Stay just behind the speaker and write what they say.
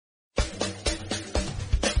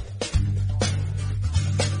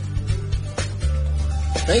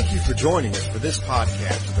Thank you for joining us for this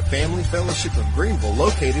podcast of the Family Fellowship of Greenville,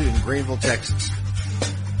 located in Greenville, Texas.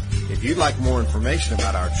 If you'd like more information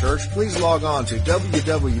about our church, please log on to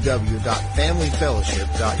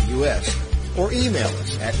www.familyfellowship.us or email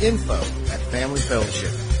us at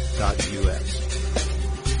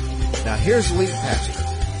info@familyfellowship.us. Now here's the lead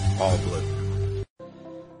pastor, Paul Blue.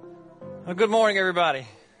 Well, good morning, everybody.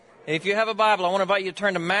 If you have a Bible, I want to invite you to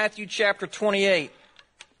turn to Matthew chapter 28.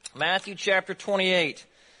 Matthew chapter 28.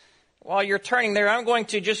 While you're turning there, I'm going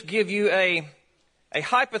to just give you a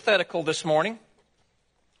hypothetical this morning.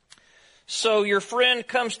 So your friend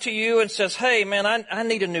comes to you and says, hey, man, I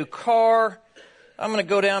need a new car. I'm going to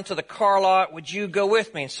go down to the car lot. Would you go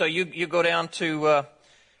with me? And so you go down to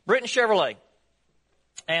Britton Chevrolet.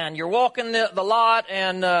 And you're walking the lot,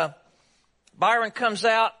 and Byron comes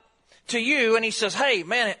out to you, and he says, hey,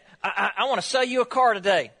 man, I want to sell you a car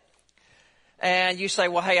today. And you say,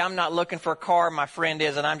 well, hey, I'm not looking for a car. My friend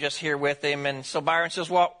is, and I'm just here with him. And so Byron says,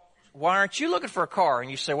 well, why aren't you looking for a car?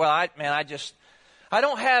 And you say, well, I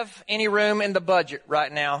don't have any room in the budget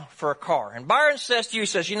right now for a car. And Byron says to you,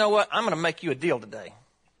 says, you know what? I'm going to make you a deal today.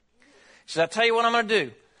 He says, I'll tell you what I'm going to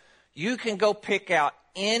do. You can go pick out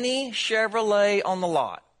any Chevrolet on the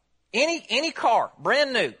lot. Any car,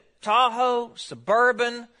 brand new, Tahoe,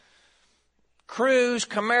 Suburban, Cruze,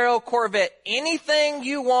 Camaro, Corvette, anything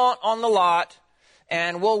you want on the lot,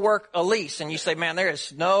 and we'll work a lease. And you say, man, there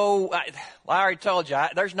is no, I already told you,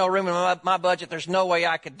 there's no room in my budget. There's no way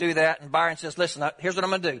I could do that. And Byron says, listen, here's what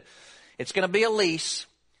I'm going to do. It's going to be a lease,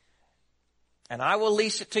 and I will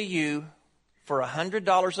lease it to you for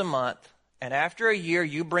 $100 a month. And after a year,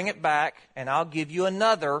 you bring it back, and I'll give you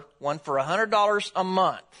another one for $100 a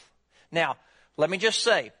month. Now, let me just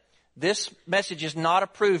say, this message is not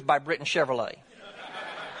approved by Britton Chevrolet.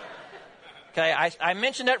 Okay, I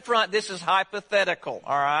mentioned up front, this is hypothetical,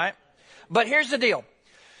 all right? But here's the deal.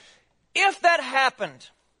 If that happened,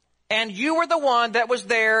 and you were the one that was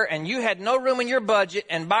there, and you had no room in your budget,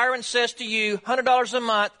 and Byron says to you, $100 a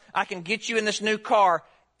month, I can get you in this new car,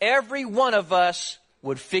 every one of us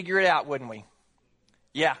would figure it out, wouldn't we?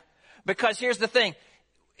 Yeah, because here's the thing.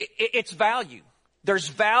 It's value. There's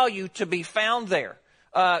value to be found there.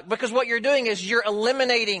 Because what you're doing is you're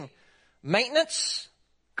eliminating maintenance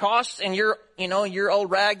costs and your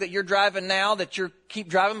old rag that you're driving now that you keep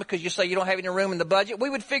driving because you say you don't have any room in the budget. We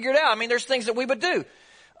would figure it out. I mean, there's things that we would do.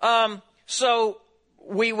 So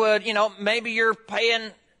we would, maybe you're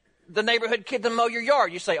paying the neighborhood kid to mow your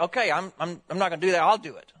yard. You say, okay, I'm not going to do that. I'll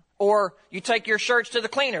do it. Or you take your shirts to the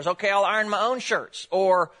cleaners. Okay, I'll iron my own shirts.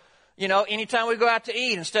 Or anytime we go out to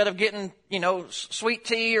eat, instead of getting, sweet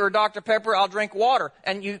tea or Dr. Pepper, I'll drink water.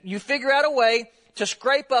 And you figure out a way to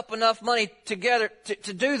scrape up enough money together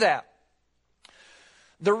to do that.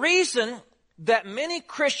 The reason that many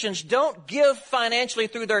Christians don't give financially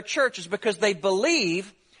through their church is because they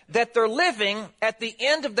believe that they're living at the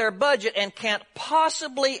end of their budget and can't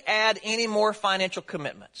possibly add any more financial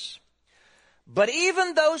commitments. But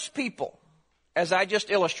even those people, as I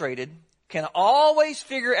just illustrated, can always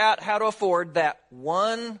figure out how to afford that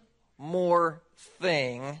one more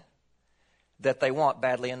thing that they want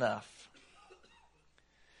badly enough.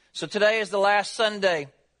 So today is the last Sunday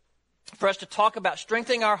for us to talk about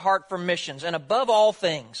strengthening our heart for missions. And above all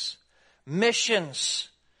things, missions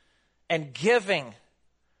and giving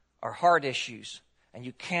are hard issues, and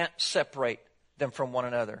you can't separate them from one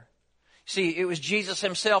another. See, it was Jesus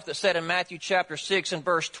himself that said in Matthew chapter 6 and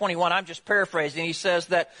verse 21, I'm just paraphrasing, he says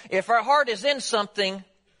that if our heart is in something,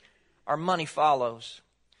 our money follows.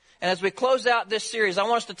 And as we close out this series, I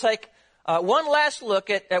want us to take one last look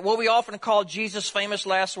at what we often call Jesus' famous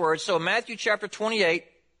last words. So in Matthew chapter 28,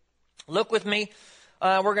 look with me.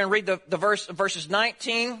 We're going to read the verses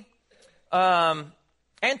 19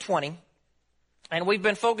 and 20. And we've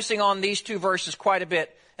been focusing on these two verses quite a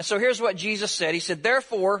bit. And so here's what Jesus said. He said,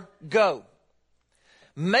 therefore, go,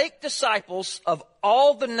 make disciples of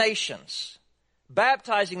all the nations,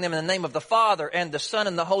 baptizing them in the name of the Father and the Son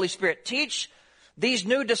and the Holy Spirit. Teach these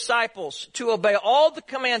new disciples to obey all the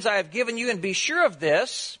commands I have given you, and be sure of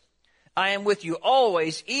this, I am with you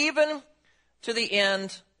always, even to the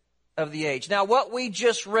end of the age. Now, what we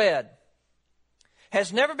just read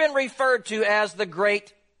has never been referred to as the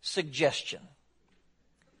Great Suggestion.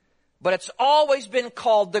 But it's always been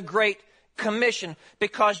called the Great Commission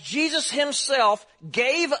because Jesus himself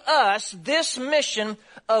gave us this mission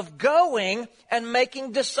of going and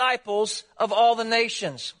making disciples of all the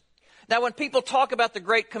nations. Now, when people talk about the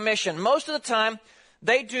Great Commission, most of the time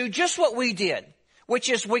they do just what we did, which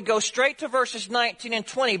is we go straight to verses 19 and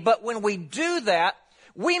 20. But when we do that,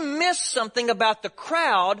 we miss something about the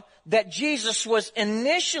crowd that Jesus was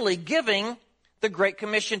initially giving the Great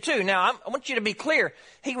Commission too. Now, I want you to be clear.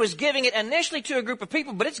 He was giving it initially to a group of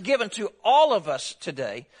people, but it's given to all of us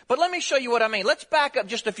today. But let me show you what I mean. Let's back up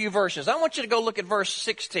just a few verses. I want you to go look at verse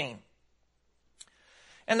 16.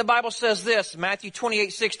 And the Bible says this, Matthew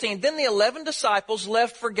 28:16. Then the 11 disciples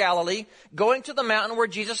left for Galilee, going to the mountain where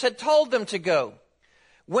Jesus had told them to go.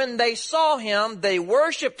 When they saw him, they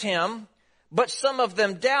worshiped him, but some of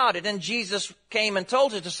them doubted. And Jesus came and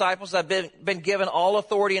told his disciples, I've been given all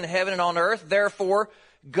authority in heaven and on earth. Therefore,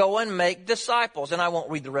 go and make disciples. And I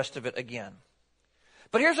won't read the rest of it again.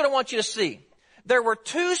 But here's what I want you to see. There were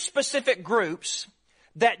two specific groups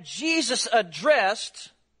that Jesus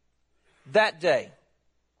addressed that day.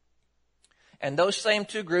 And those same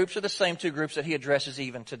two groups are the same two groups that he addresses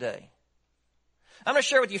even today. I'm going to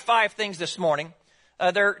share with you 5 things this morning.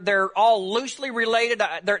 They're all loosely related.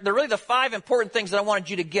 They're really the 5 important things that I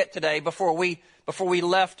wanted you to get today before we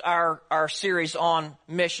left our series on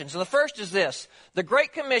missions. And the first is this. The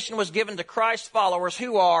Great Commission was given to Christ's followers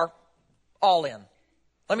who are all in.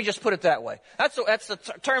 Let me just put it that way. That's the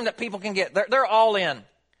term that people can get. They're all in.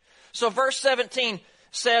 So verse 17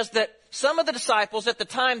 says that some of the disciples at the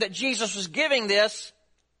time that Jesus was giving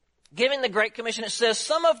the Great Commission, it says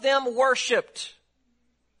some of them worshiped.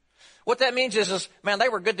 What that means is, man, they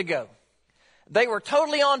were good to go. They were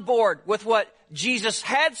totally on board with what Jesus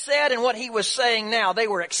had said and what he was saying now. They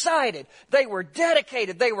were excited. They were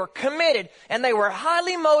dedicated. They were committed. And they were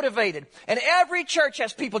highly motivated. And every church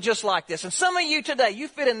has people just like this. And some of you today, you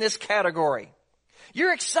fit in this category.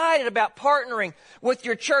 You're excited about partnering with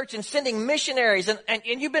your church and sending missionaries. And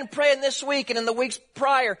you've been praying this week and in the weeks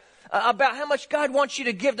prior about how much God wants you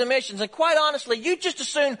to give to missions. And quite honestly, you just as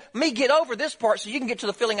soon me get over this part so you can get to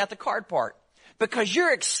the filling out the card part. Because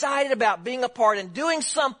you're excited about being a part and doing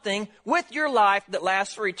something with your life that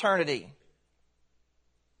lasts for eternity.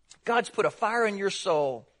 God's put a fire in your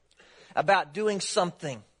soul about doing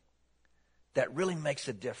something that really makes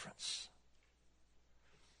a difference.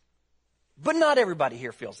 But not everybody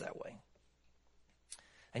here feels that way.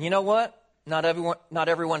 And you know what? Not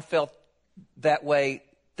everyone felt that way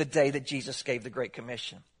the day that Jesus gave the Great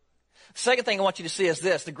Commission. The second thing I want you to see is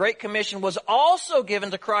this. The Great Commission was also given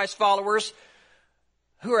to Christ's followers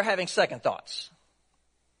who are having second thoughts.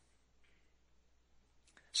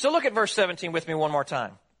 So look at verse 17 with me one more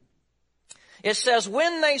time. It says,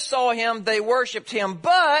 when they saw him, they worshiped him,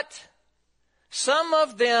 but some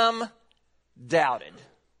of them doubted.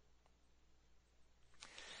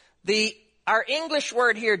 Our English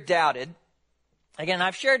word here, doubted, again,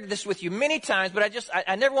 I've shared this with you many times, but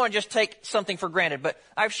I never want to just take something for granted. But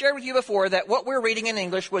I've shared with you before that what we're reading in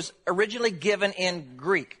English was originally given in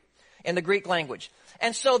Greek, in the Greek language.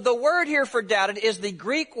 And so the word here for doubted is the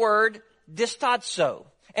Greek word distazo.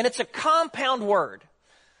 And it's a compound word.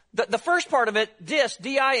 The first part of it,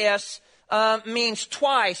 D-I-S, means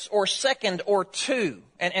twice or second or two,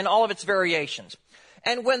 and all of its variations.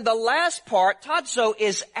 And when the last part, tadzo,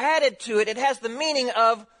 is added to it, it has the meaning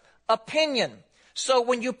of opinion. So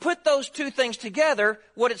when you put those two things together,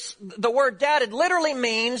 the word doubted literally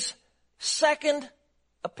means second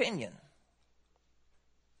opinion.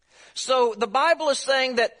 So the Bible is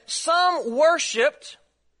saying that some worshiped,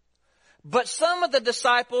 but some of the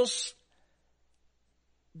disciples,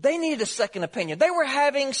 they needed a second opinion. They were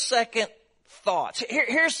having second thoughts.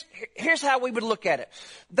 Here's how we would look at it.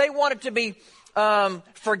 They wanted to be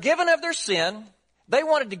forgiven of their sin. They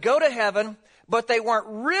wanted to go to heaven, but they weren't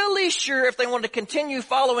really sure if they wanted to continue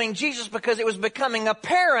following Jesus because it was becoming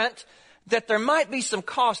apparent that there might be some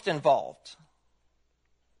cost involved.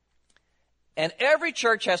 And every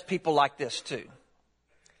church has people like this too.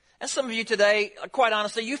 And some of you today, quite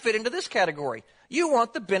honestly, you fit into this category. You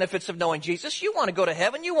want the benefits of knowing Jesus. You want to go to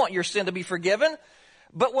heaven. You want your sin to be forgiven.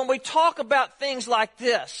 But when we talk about things like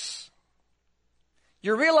this,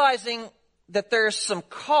 you're realizing that there's some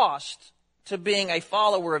cost to being a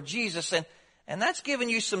follower of Jesus, and that's giving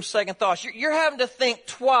you some second thoughts. You're having to think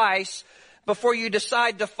twice before you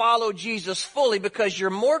decide to follow Jesus fully because you're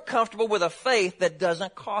more comfortable with a faith that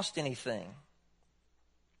doesn't cost anything.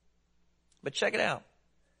 But check it out.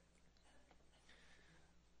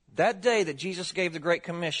 That day that Jesus gave the Great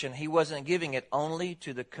Commission, he wasn't giving it only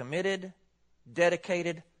to the committed,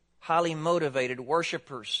 dedicated, highly motivated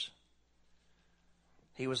worshipers.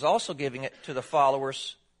 He was also giving it to the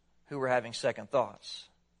followers who were having second thoughts.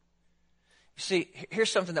 You see,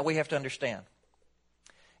 here's something that we have to understand.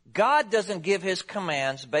 God doesn't give his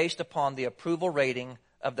commands based upon the approval rating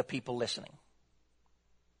of the people listening.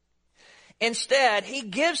 Instead, he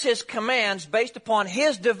gives his commands based upon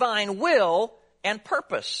his divine will and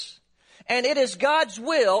purpose. And it is God's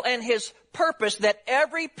will and His purpose that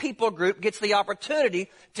every people group gets the opportunity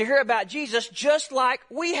to hear about Jesus just like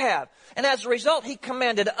we have. And as a result, He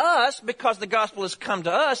commanded us, because the gospel has come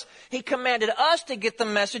to us, He commanded us to get the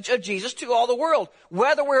message of Jesus to all the world,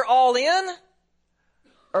 whether we're all in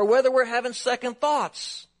or whether we're having second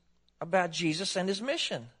thoughts about Jesus and His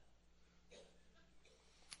mission.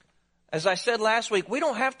 As I said last week, we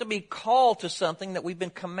don't have to be called to something that we've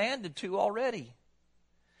been commanded to already.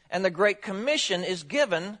 And the Great Commission is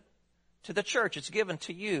given to the church. It's given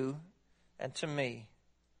to you and to me.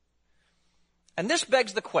 And this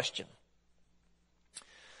begs the question.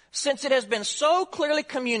 Since it has been so clearly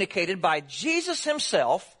communicated by Jesus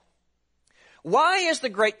Himself, why is the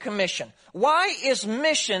Great Commission? Why is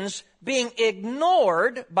missions being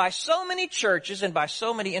ignored by so many churches and by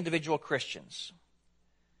so many individual Christians?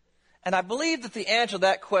 And I believe that the answer to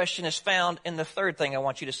that question is found in the third thing I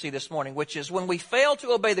want you to see this morning, which is when we fail to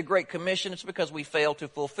obey the Great Commission, it's because we fail to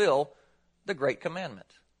fulfill the Great Commandment.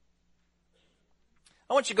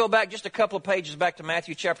 I want you to go back just a couple of pages back to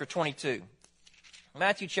Matthew chapter 22.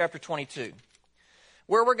 Matthew chapter 22.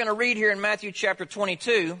 Where we're going to read here in Matthew chapter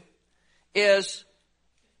 22 is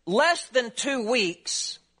less than 2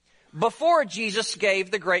 weeks before Jesus gave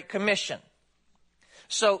the Great Commission.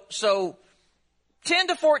 So 10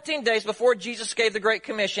 to 14 days before Jesus gave the Great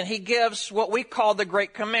Commission, He gives what we call the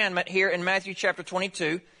Great Commandment here in Matthew chapter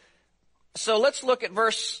 22. So let's look at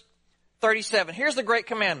verse 37. Here's the Great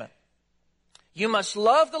Commandment. You must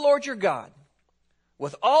love the Lord your God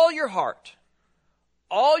with all your heart,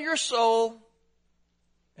 all your soul,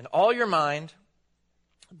 and all your mind.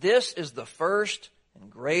 This is the first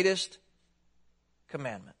and greatest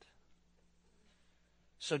commandment.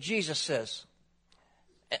 So Jesus says,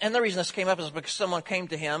 and the reason this came up is because someone came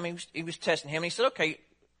to Him, he was testing Him, and he said, okay,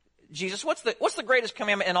 Jesus, what's the greatest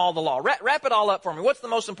commandment in all the law? Wrap it all up for me. What's the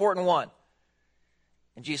most important one?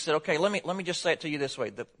 And Jesus said, okay, let me just say it to you this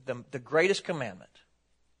way. The greatest commandment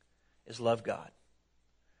is love God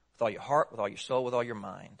with all your heart, with all your soul, with all your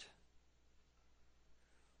mind.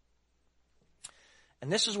 And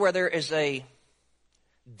this is where there is a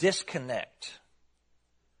disconnect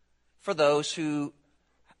for those who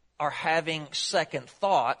are having second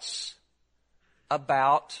thoughts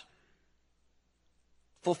about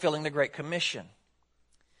fulfilling the Great Commission.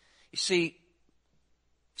 You see,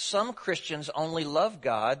 some Christians only love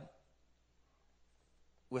God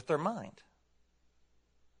with their mind.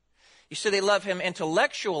 You see, they love Him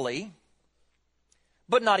intellectually,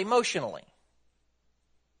 but not emotionally.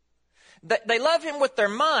 They love Him with their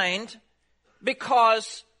mind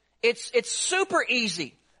because it's super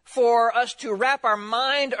easy for us to wrap our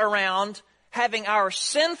mind around having our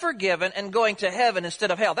sin forgiven and going to heaven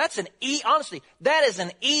instead of hell. Honestly, that is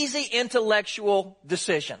an easy intellectual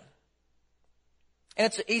decision. And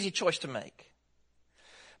it's an easy choice to make.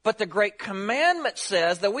 But the Great Commandment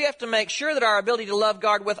says that we have to make sure that our ability to love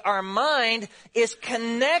God with our mind is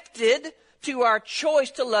connected to our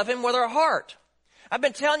choice to love Him with our heart. I've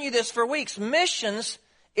been telling you this for weeks. Missions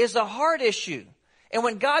is a heart issue. And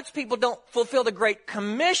when God's people don't fulfill the Great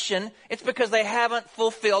Commission, it's because they haven't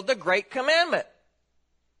fulfilled the Great Commandment.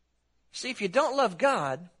 See, if you don't love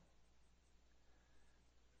God,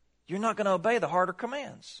 you're not going to obey the harder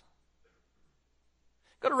commands.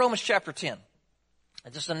 Go to Romans chapter 10.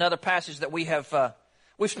 It's just another passage that we've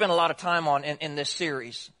spent a lot of time on in this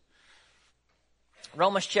series.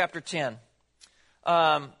 Romans chapter 10.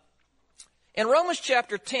 In Romans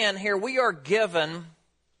chapter 10 here, we are given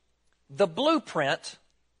the blueprint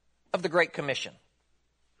of the Great Commission.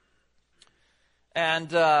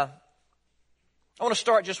 And I want to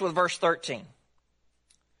start just with verse 13.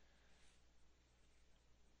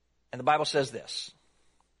 And the Bible says this: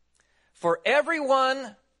 for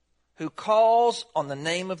everyone who calls on the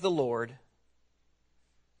name of the Lord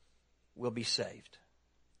will be saved.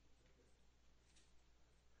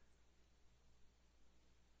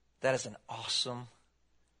 That is an awesome,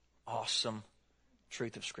 awesome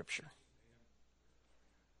truth of Scripture.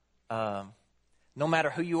 No matter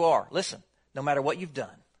who you are, listen, no matter what you've done,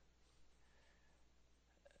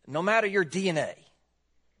 no matter your DNA,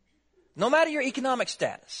 no matter your economic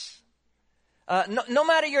status, no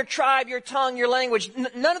matter your tribe, your tongue, your language,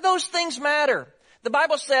 none of those things matter. The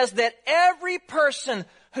Bible says that every person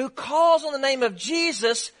who calls on the name of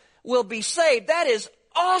Jesus will be saved. That is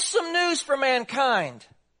awesome news for mankind.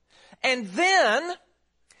 And then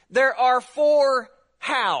there are 4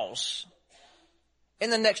 hows in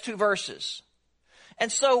the next 2 verses.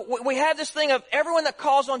 And so we have this thing of everyone that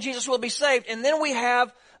calls on Jesus will be saved. And then we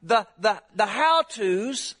have the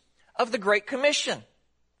how-tos of the Great Commission.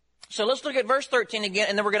 So let's look at verse 13 again,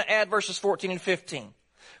 and then we're going to add verses 14 and 15.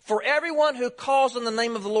 For everyone who calls on the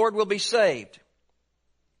name of the Lord will be saved.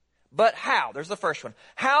 But how? There's the first one.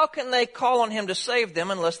 How can they call on him to save them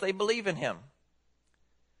unless they believe in him?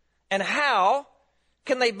 And how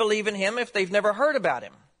can they believe in him if they've never heard about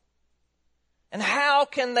him? And how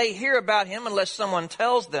can they hear about him unless someone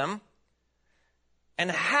tells them? And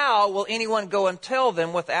how will anyone go and tell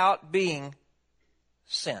them without being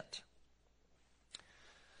sent?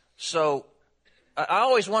 So, I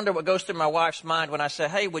always wonder what goes through my wife's mind when I say,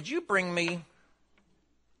 hey, would you bring me,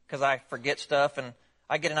 because I forget stuff and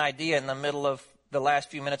I get an idea in the middle of the last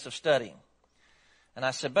few minutes of studying. And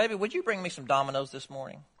I said, baby, would you bring me some Domino's this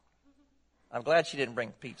morning? I'm glad she didn't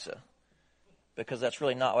bring pizza, because that's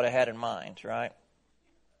really not what I had in mind, right?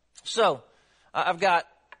 So, I've got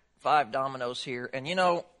 5 Domino's here. And you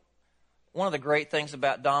know, one of the great things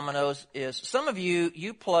about Domino's is some of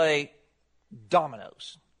you play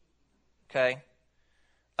dominoes, okay?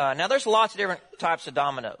 Now, there's lots of different types of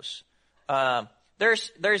dominoes.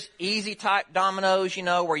 There's easy type dominoes, you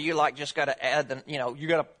know, where you like just got to add you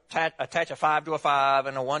got to attach a 5 to a 5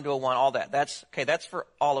 and a 1 to a 1, all that. That's for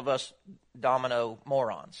all of us domino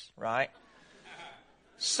morons, right?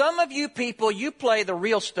 Some of you people, you play the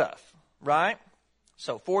real stuff, right?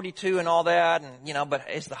 So 42 and all that, and, you know, but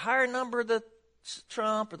is the higher number the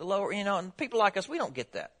trump or the lower, you know, and people like us, we don't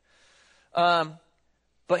get that.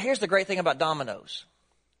 But here's the great thing about dominoes.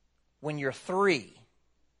 When you're 3,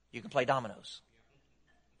 you can play dominoes.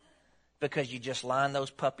 Because you just line those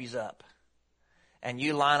puppies up. And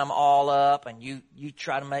you line them all up, and you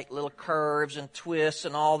try to make little curves and twists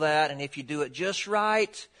and all that. And if you do it just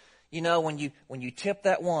right, you know, when you tip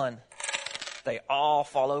that one, they all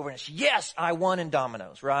fall over, and it's, yes, I won in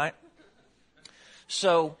dominoes, right?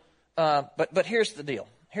 So, but here's the deal.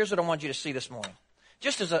 Here's what I want you to see this morning.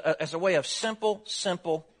 Just as a way of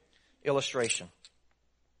simple illustration.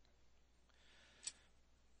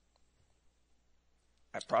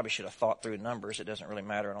 I probably should have thought through numbers. It doesn't really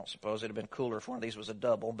matter, I don't suppose. It would have been cooler if one of these was a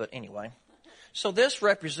double, but anyway. So this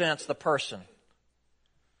represents the person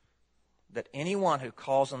that anyone who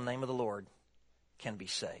calls on the name of the Lord can be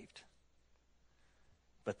saved.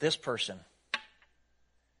 But this person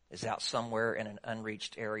is out somewhere in an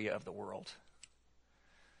unreached area of the world.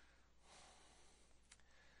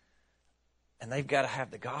 And they've got to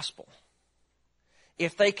have the gospel.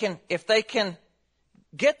 If they can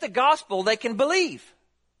get the gospel, they can believe.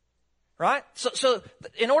 Right? So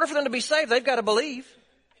in order for them to be saved, they've got to believe.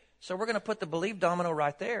 So we're going to put the believe domino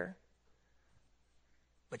right there.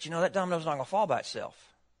 But you know, that domino's not going to fall by itself.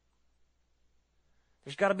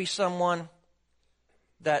 There's got to be someone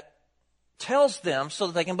that tells them so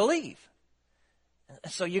that they can believe.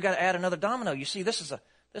 And so you got to add another domino. You see, this is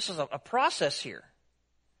a process here.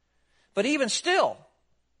 But even still,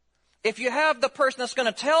 if you have the person that's going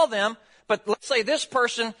to tell them, but let's say this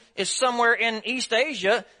person is somewhere in East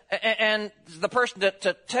Asia, and the person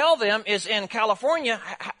to tell them is in California,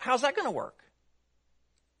 how's that going to work?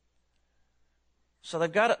 So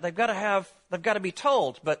they've got to be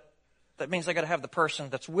told, but that means they've got to have the person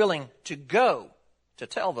that's willing to go to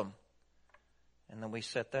tell them. And then we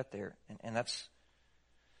set that there, and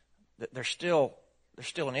there's still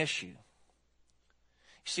an issue.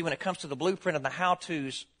 You see, when it comes to the blueprint and the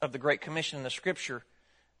how-tos of the Great Commission in the Scripture,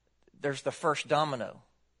 there's the first domino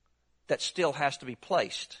that still has to be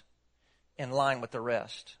placed in line with the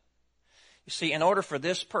rest. You see, in order for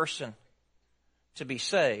this person to be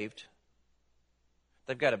saved,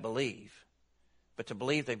 they've got to believe. But to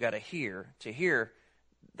believe, they've got to hear. To hear,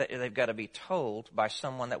 they've got to be told by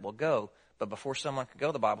someone that will go. But before someone can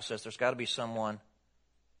go, the Bible says there's got to be someone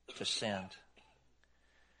to send.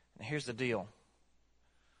 And here's the deal.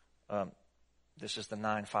 This is the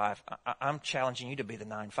 9-5. I'm challenging you to be the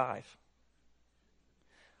 9-5.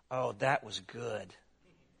 Oh, that was good.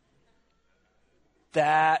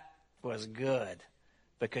 That was good.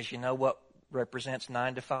 Because you know what represents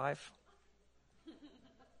 9 to 5?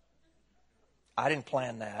 I didn't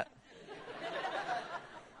plan that.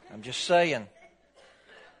 I'm just saying.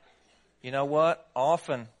 You know what?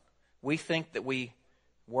 Often we think that we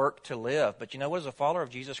work to live. But you know what? As a follower of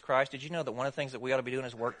Jesus Christ, did you know that one of the things that we ought to be doing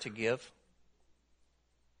is work to give?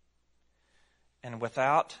 And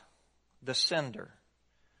without the sender,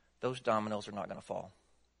 those dominoes are not going to fall.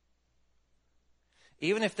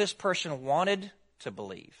 Even if this person wanted to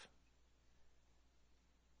believe,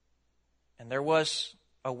 and there was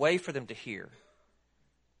a way for them to hear,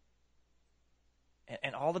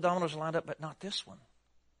 and all the dominoes are lined up, but not this one,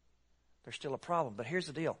 there's still a problem. But here's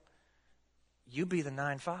the deal. You be the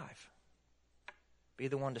 9-5. Be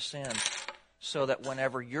the one to send, so that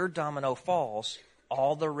whenever your domino falls,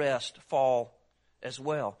 all the rest fall as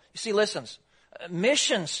well. You see, listen,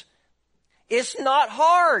 Missions is not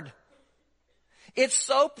hard. It's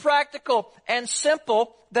so practical and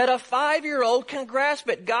simple that a 5-year-old can grasp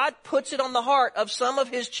it. God puts it on the heart of some of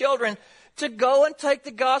His children to go and take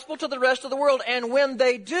the gospel to the rest of the world. And when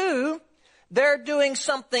they do, they're doing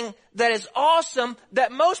something that is awesome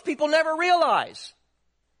that most people never realize.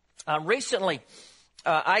 Recently,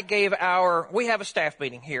 we have a staff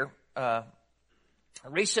meeting here.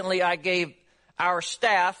 Recently, I gave our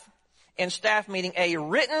staff in staff meeting a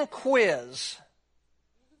written quiz.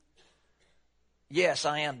 Yes,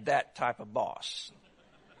 I am that type of boss.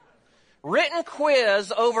 Written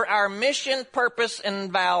quiz over our mission, purpose,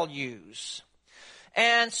 and values.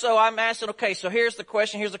 And so I'm asking, okay, so here's the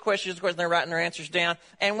question, they're writing their answers down.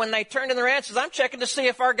 And when they turn in their answers, I'm checking to see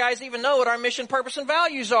if our guys even know what our mission, purpose, and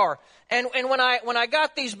values are. And when I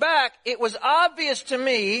got these back, it was obvious to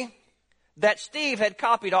me that Steve had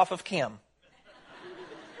copied off of Kim.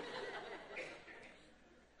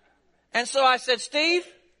 And so I said, Steve,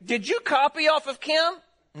 did you copy off of Kim?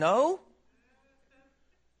 No.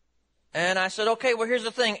 And I said, okay, well, here's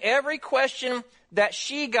the thing. Every question that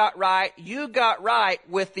she got right, you got right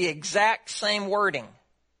with the exact same wording.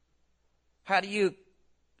 How do you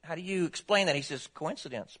explain that? He says,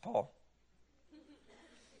 coincidence, Paul.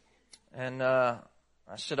 And I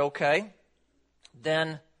said, okay.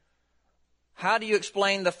 Then how do you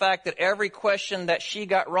explain the fact that every question that she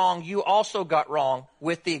got wrong, you also got wrong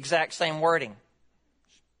with the exact same wording?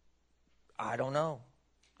 I don't know.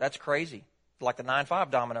 That's crazy. Like the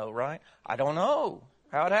 9-5 domino, right? I don't know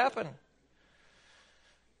how it happened.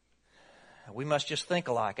 We must just think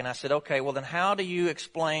alike. And I said, okay, well then how do you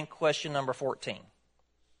explain question number 14?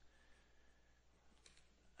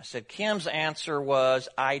 I said, Kim's answer was,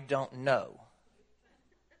 I don't know.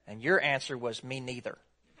 And your answer was, me neither.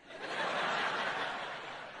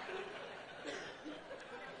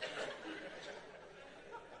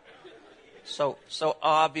 So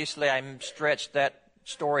obviously I stretched that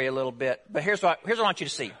story a little bit. But here's what I want you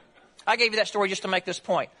to see. I gave you that story just to make this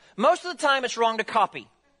point. Most of the time it's wrong to copy,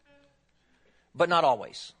 but not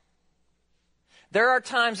always. There are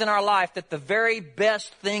times in our life that the very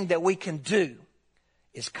best thing that we can do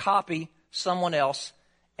is copy someone else,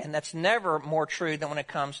 and that's never more true than when it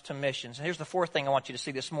comes to missions. And here's the fourth thing I want you to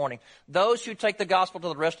see this morning. Those who take the gospel to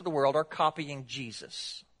the rest of the world are copying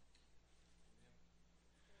Jesus.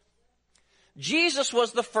 Jesus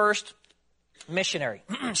was the first missionary.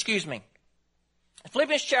 Excuse me.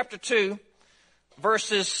 Philippians chapter 2,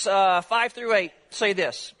 verses 5 through 8 say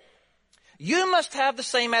this. You must have the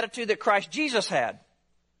same attitude that Christ Jesus had.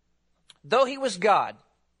 Though He was God,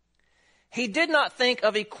 He did not think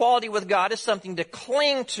of equality with God as something to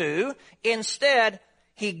cling to. Instead,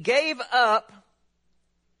 He gave up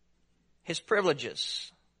His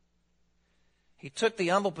privileges. He took the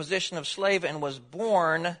humble position of slave and was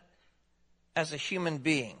born as a human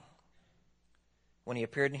being. When He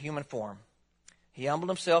appeared in human form, He humbled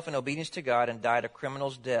Himself in obedience to God and died a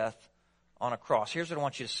criminal's death on a cross. Here's what I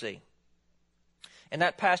want you to see. In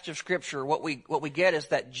that passage of Scripture, what we get is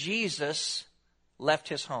that Jesus left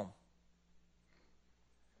His home.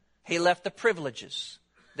 He left the privileges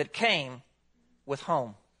that came with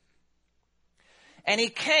home. And He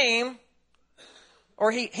came,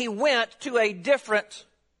 or He went to a different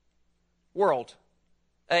world,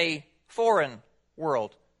 a foreign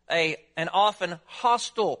world, an often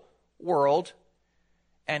hostile world,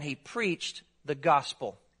 and He preached the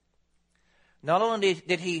gospel. Not only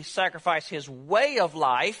did He sacrifice His way of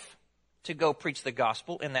life to go preach the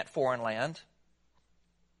gospel in that foreign land,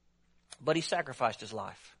 but He sacrificed His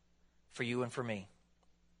life for you and for me.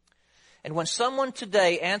 And when someone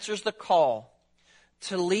today answers the call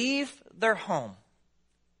to leave their home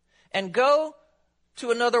and go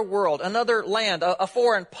to another world, another land, a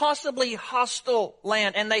foreign, possibly hostile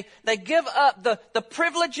land, and they give up the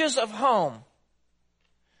privileges of home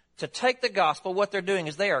to take the gospel, what they're doing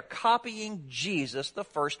is they are copying Jesus, the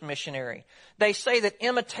first missionary. They say that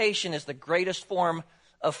imitation is the greatest form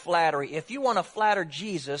of flattery. If you want to flatter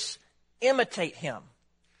Jesus, imitate Him,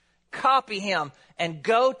 copy Him, and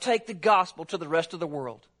go take the gospel to the rest of the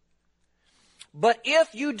world. But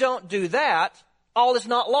if you don't do that, all is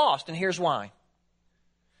not lost, and here's why.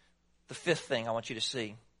 The fifth thing I want you to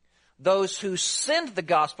see. Those who send the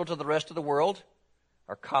gospel to the rest of the world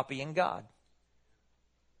are copying God.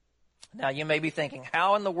 Now you may be thinking,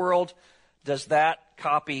 how in the world does that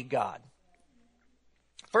copy God?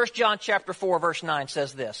 1 John chapter 4 verse 9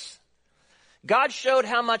 says this. God showed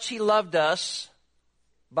how much He loved us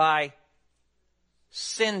by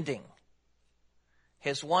sending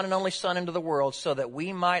His one and only Son into the world so that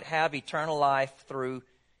we might have eternal life through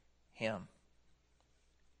Him.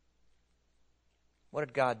 What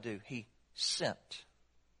did God do? He sent.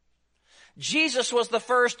 Jesus was the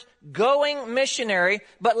first going missionary,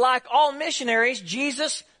 but like all missionaries,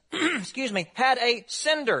 Jesus, had a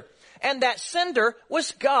sender. And that sender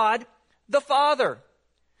was God the Father.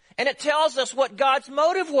 And it tells us what God's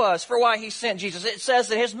motive was for why He sent Jesus. It says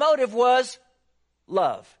that His motive was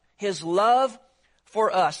love. His love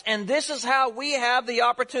for us. And this is how we have the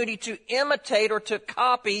opportunity to imitate or to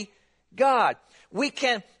copy God. We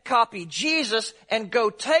can copy Jesus and go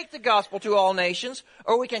take the gospel to all nations,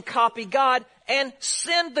 or we can copy God and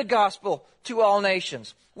send the gospel to all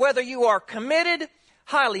nations. Whether you are committed,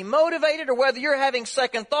 highly motivated, or whether you're having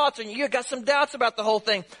second thoughts and you've got some doubts about the whole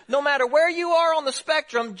thing, no matter where you are on the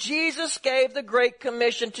spectrum, Jesus gave the Great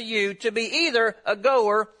Commission to you to be either a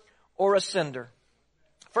goer or a sender.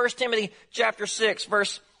 1 Timothy chapter 6,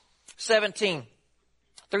 verse 17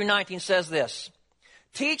 through 19 says this.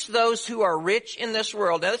 Teach those who are rich in this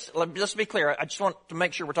world. Now, let's be clear. I just want to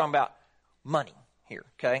make sure we're talking about money here,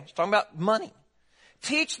 okay? It's talking about money.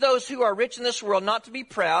 Teach those who are rich in this world not to be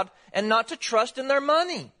proud and not to trust in their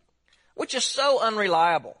money, which is so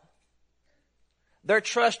unreliable. Their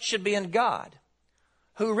trust should be in God,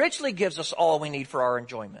 who richly gives us all we need for our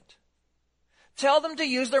enjoyment. Tell them to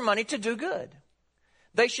use their money to do good.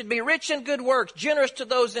 They should be rich in good works, generous to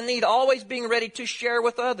those in need, always being ready to share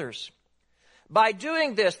with others. By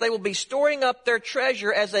doing this, they will be storing up their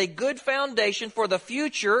treasure as a good foundation for the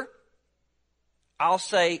future, I'll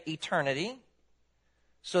say eternity,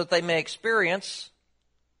 so that they may experience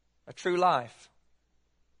a true life.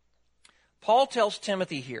 Paul tells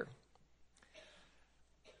Timothy here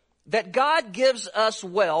that God gives us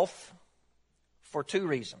wealth for two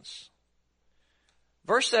reasons.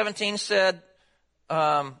 Verse 17 said,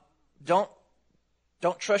 don't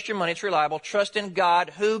trust your money, it's reliable. Trust in God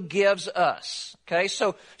who gives us. Okay,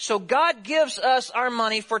 so God gives us our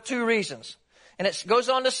money for two reasons. And it goes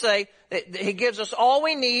on to say that He gives us all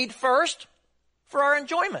we need first for our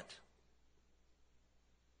enjoyment.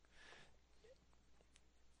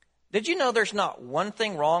 Did you know there's not one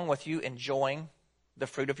thing wrong with you enjoying the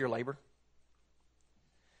fruit of your labor?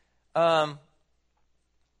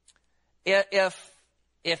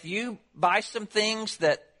 If you buy some things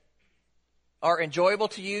that are enjoyable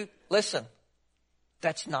to you, listen,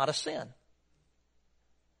 that's not a sin.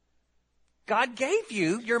 God gave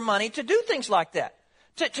you your money to do things like that,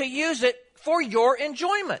 to use it for your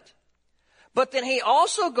enjoyment. But then He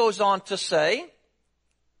also goes on to say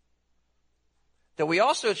that we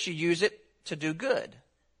also should use it to do good,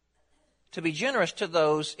 to be generous to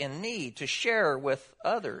those in need, to share with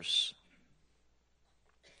others.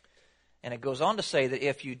 And it goes on to say that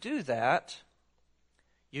if you do that,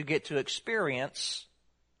 you get to experience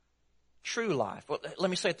true life. Well, let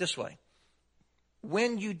me say it this way.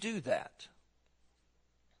 When you do that,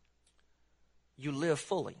 you live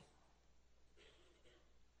fully.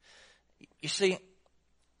 You see,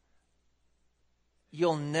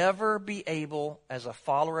 you'll never be able, as a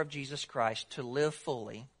follower of Jesus Christ, to live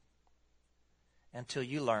fully until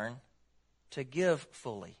you learn to give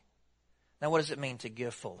fully. Now, what does it mean to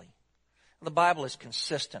give fully? The Bible is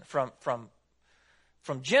consistent. From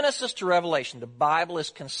Genesis to Revelation, the Bible is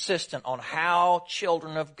consistent on how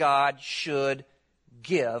children of God should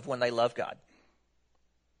give when they love God.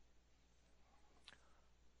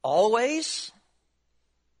 Always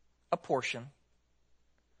a portion,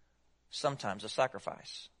 sometimes a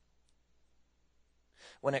sacrifice.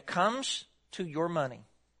 When it comes to your money,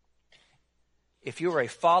 if you are a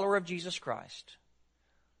follower of Jesus Christ,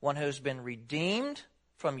 one who's been redeemed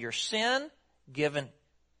from your sin, given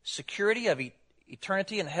security of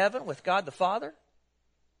eternity in heaven with God the Father,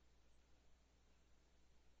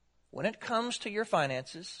 when it comes to your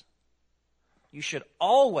finances, you should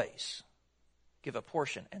always give a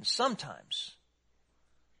portion, and sometimes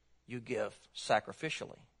you give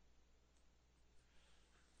sacrificially.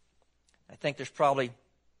 I think there's probably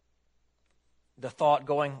the thought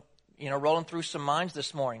going, rolling through some minds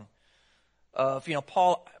this morning of,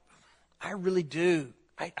 Paul, I really do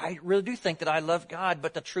think that I love God,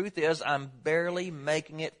 but the truth is I'm barely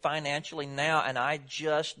making it financially now, and I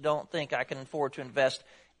just don't think I can afford to invest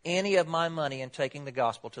any of my money in taking the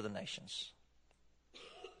gospel to the nations.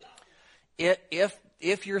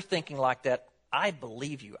 If you're thinking like that, I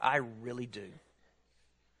believe you. I really do.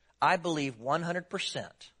 I believe 100%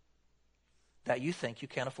 that you think you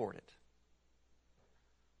can't afford it.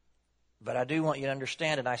 But I do want you to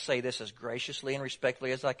understand, and I say this as graciously and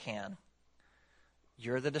respectfully as I can,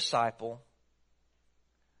 you're the disciple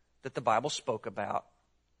that the Bible spoke about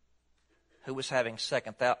who was having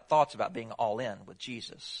second thoughts about being all in with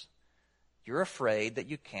Jesus. You're afraid that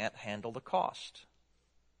you can't handle the cost.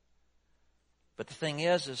 But the thing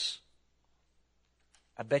is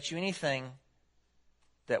I bet you anything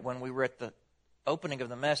that when we were at the opening of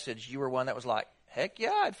the message, you were one that was like, heck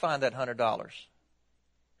yeah, I'd find that $100.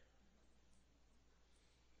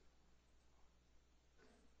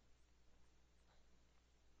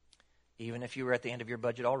 Even if you were at the end of your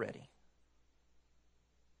budget already.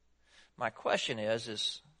 My question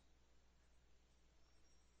is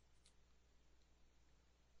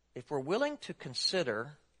if we're willing to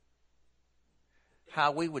consider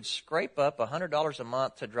how we would scrape up $100 a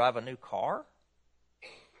month to drive a new car,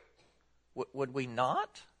 would we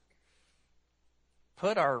not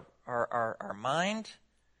put our mind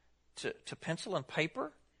to pencil and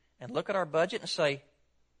paper and look at our budget and say,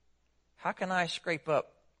 how can I scrape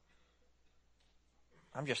up,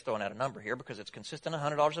 I'm just throwing out a number here because it's consistent,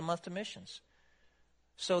 $100 a month to missions,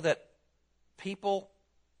 so that people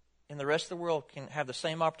in the rest of the world can have the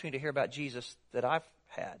same opportunity to hear about Jesus that I've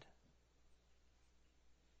had?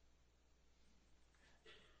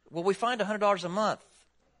 Will we find $100 a month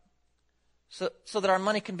so that our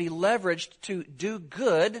money can be leveraged to do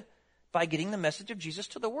good by getting the message of Jesus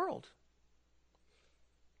to the world?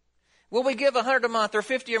 Will we give $100 a month or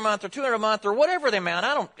 $50 a month or $200 a month or whatever the amount?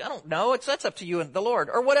 I don't know. That's up to you and the Lord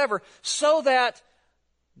or whatever, so that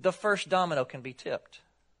the first domino can be tipped,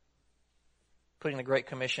 putting the Great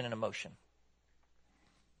Commission into motion.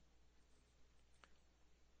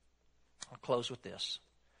 I'll close with this.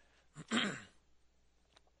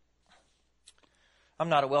 I'm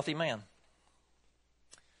not a wealthy man.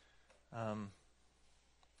 And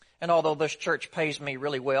although this church pays me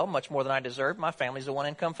really well, much more than I deserve, my family's a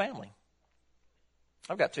one-income family.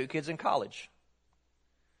 I've got 2 kids in college.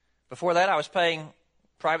 Before that, I was paying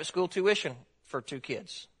private school tuition for 2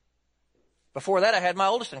 kids. Before that, I had my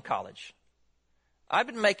oldest in college. I've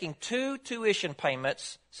been making 2 tuition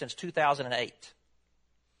payments since 2008.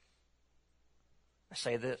 I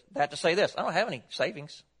say that to say this. I don't have any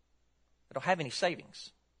savings.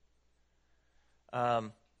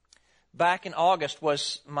 Back in August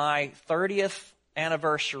was my 30th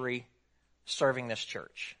anniversary serving this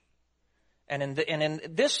church. And in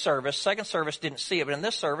this service, second service didn't see it, but in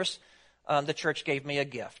this service, the church gave me a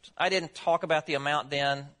gift. I didn't talk about the amount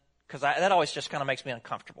then, because that always just kind of makes me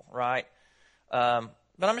uncomfortable, right? But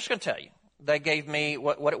I'm just going to tell you. They gave me,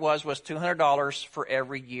 what it was $200 for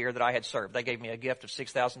every year that I had served. They gave me a gift of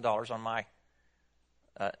 $6,000 on my,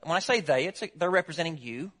 when I say they're representing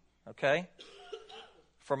you, okay,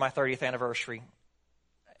 for my 30th anniversary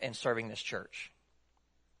in serving this church.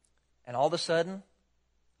 And all of a sudden,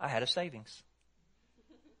 I had a savings.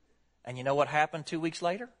 And you know what happened 2 weeks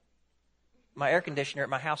later? My air conditioner at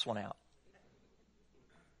my house went out.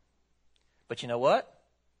 But you know what?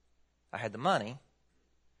 I had the money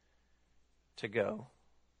to go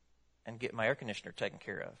and get my air conditioner taken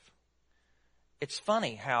care of. It's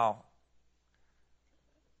funny how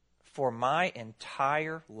for my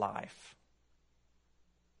entire life,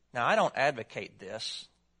 now I don't advocate this,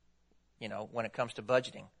 when it comes to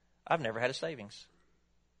budgeting. I've never had a savings.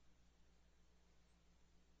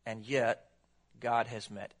 And yet, God has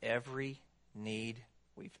met every need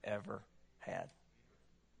we've ever had.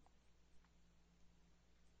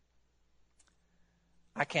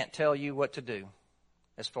 I can't tell you what to do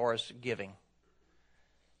as far as giving.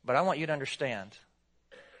 But I want you to understand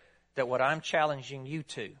that what I'm challenging you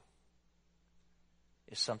to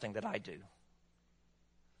is something that I do.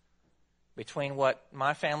 Between what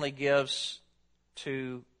my family gives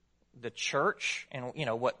to the church and,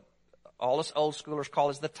 what all us old schoolers call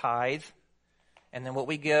as the tithe, and then what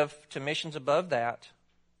we give to missions above that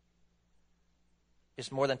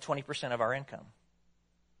is more than 20% of our income.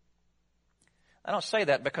 I don't say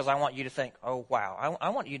that because I want you to think, oh, wow. I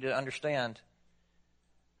want you to understand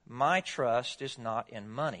my trust is not in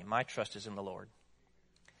money. My trust is in the Lord.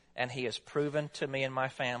 And He has proven to me and my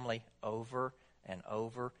family over and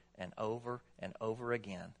over and over and over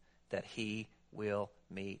again that He will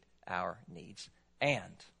meet our needs.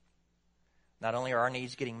 And not only are our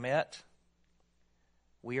needs getting met,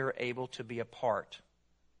 we are able to be a part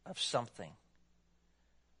of something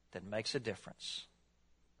that makes a difference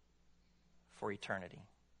for eternity.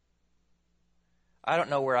 I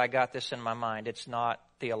don't know where I got this in my mind. It's not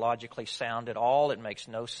theologically sound at all. It makes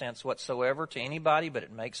no sense whatsoever to anybody, but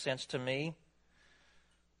it makes sense to me.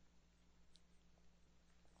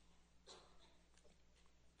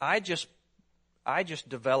 I just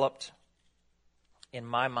developed in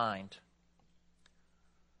my mind,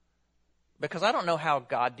 because I don't know how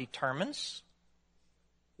God determines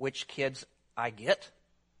which kids I get.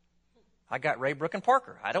 I got Ray, Brooke, and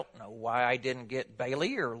Parker. I don't know why I didn't get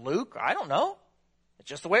Bailey or Luke. I don't know. It's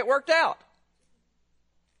just the way it worked out.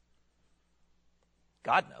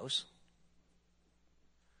 God knows.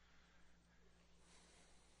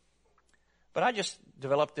 But I just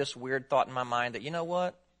developed this weird thought in my mind that, you know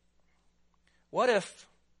what? What if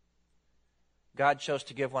God chose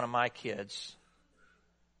to give one of my kids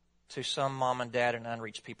to some mom and dad in an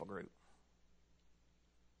unreached people group?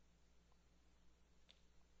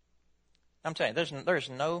 I'm telling you, there's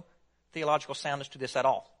no theological soundness to this at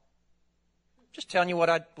all. Just telling you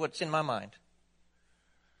what's in my mind.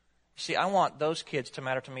 See, I want those kids to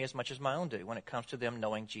matter to me as much as my own do when it comes to them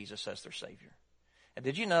knowing Jesus as their Savior. And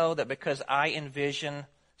did you know that because I envision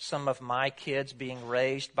some of my kids being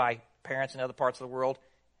raised by parents in other parts of the world,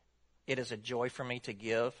 it is a joy for me to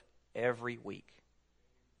give every week?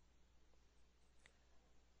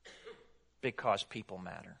 Because people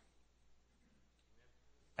matter.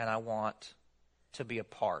 And I want to be a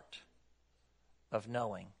part of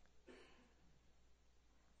knowing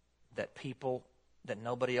that people that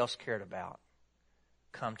nobody else cared about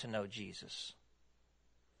come to know Jesus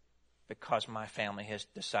because my family has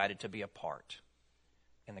decided to be a part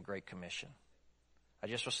in the Great Commission. I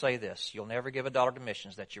just will say this. You'll never give $1 to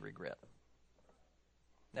missions that you regret.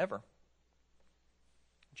 Never.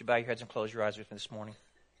 Would you bow your heads and close your eyes with me this morning?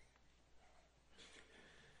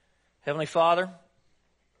 Heavenly Father,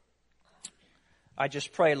 I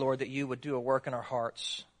just pray, Lord, that you would do a work in our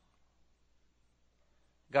hearts.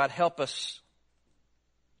 God, help us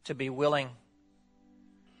to be willing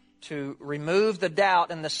to remove the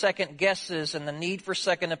doubt and the second guesses and the need for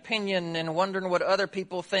second opinion and wondering what other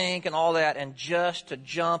people think and all that, and just to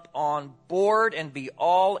jump on board and be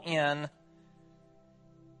all in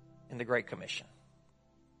the Great Commission.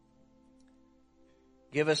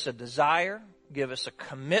 Give us a desire, give us a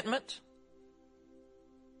commitment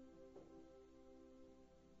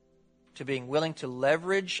to being willing to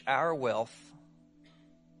leverage our wealth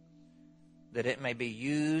that it may be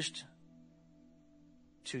used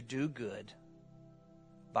to do good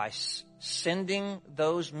by sending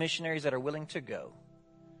those missionaries that are willing to go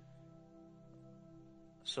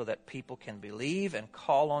so that people can believe and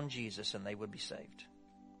call on Jesus and they would be saved.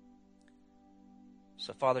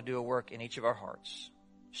 So, Father, do a work in each of our hearts.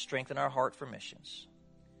 Strengthen our heart for missions.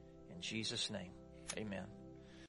 In Jesus' name, amen.